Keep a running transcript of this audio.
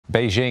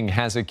Beijing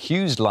has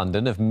accused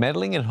London of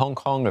meddling in Hong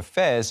Kong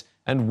affairs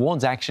and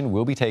warns action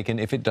will be taken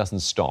if it doesn't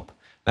stop.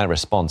 That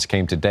response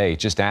came today,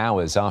 just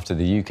hours after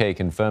the UK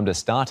confirmed a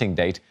starting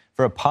date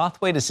for a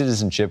pathway to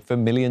citizenship for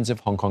millions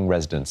of Hong Kong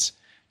residents.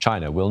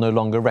 China will no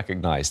longer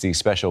recognise the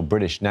special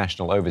British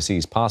national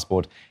overseas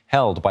passport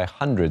held by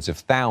hundreds of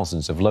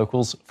thousands of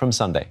locals from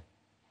Sunday.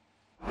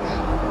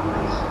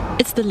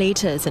 It's the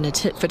latest in a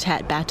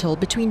tit-for-tat battle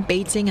between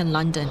Beijing and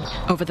London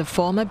over the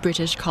former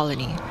British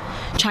colony.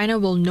 China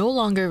will no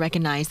longer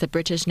recognise the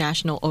British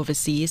National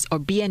Overseas or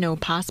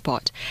BNO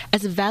passport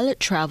as a valid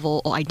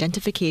travel or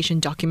identification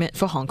document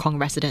for Hong Kong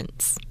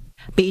residents.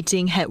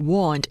 Beijing had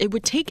warned it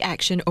would take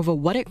action over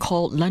what it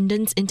called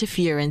London's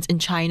interference in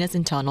China's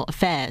internal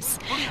affairs,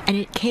 and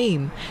it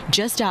came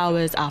just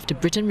hours after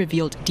Britain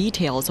revealed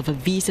details of a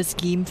visa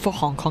scheme for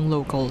Hong Kong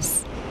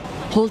locals.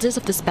 Holders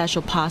of the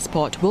special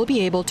passport will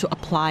be able to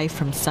apply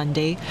from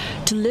Sunday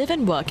to live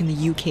and work in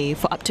the UK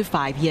for up to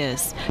 5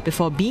 years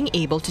before being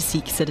able to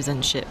seek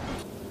citizenship.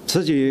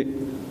 此举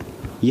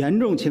严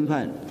重侵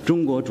犯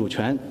中国主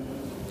权，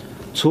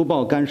粗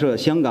暴干涉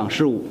香港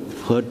事务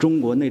和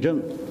中国内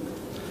政，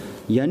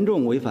严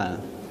重违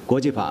反国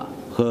际法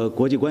和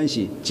国际关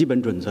系基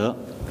本准则。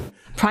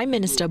 Prime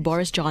Minister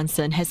Boris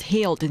Johnson has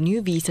hailed the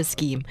new visa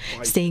scheme,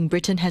 saying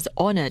Britain has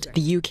honoured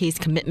the UK's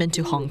commitment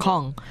to Hong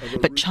Kong,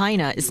 but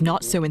China is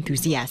not so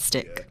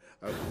enthusiastic.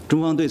 中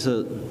方对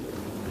此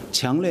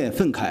强烈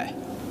愤慨，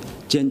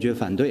坚决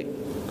反对。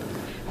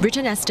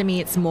 Britain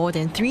estimates more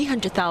than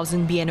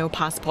 300,000 BNO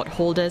passport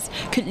holders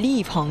could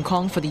leave Hong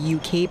Kong for the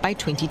UK by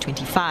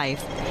 2025.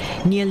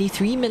 Nearly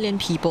 3 million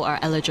people are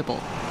eligible.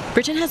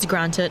 Britain has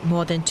granted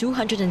more than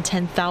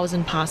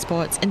 210,000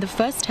 passports in the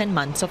first 10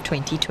 months of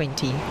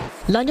 2020.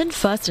 London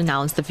first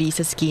announced the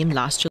visa scheme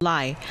last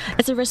July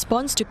as a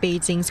response to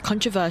Beijing's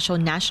controversial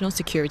national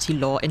security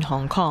law in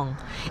Hong Kong.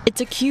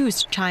 It's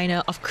accused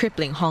China of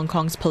crippling Hong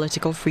Kong's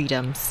political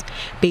freedoms.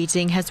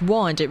 Beijing has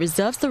warned it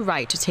reserves the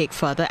right to take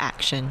further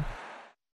action.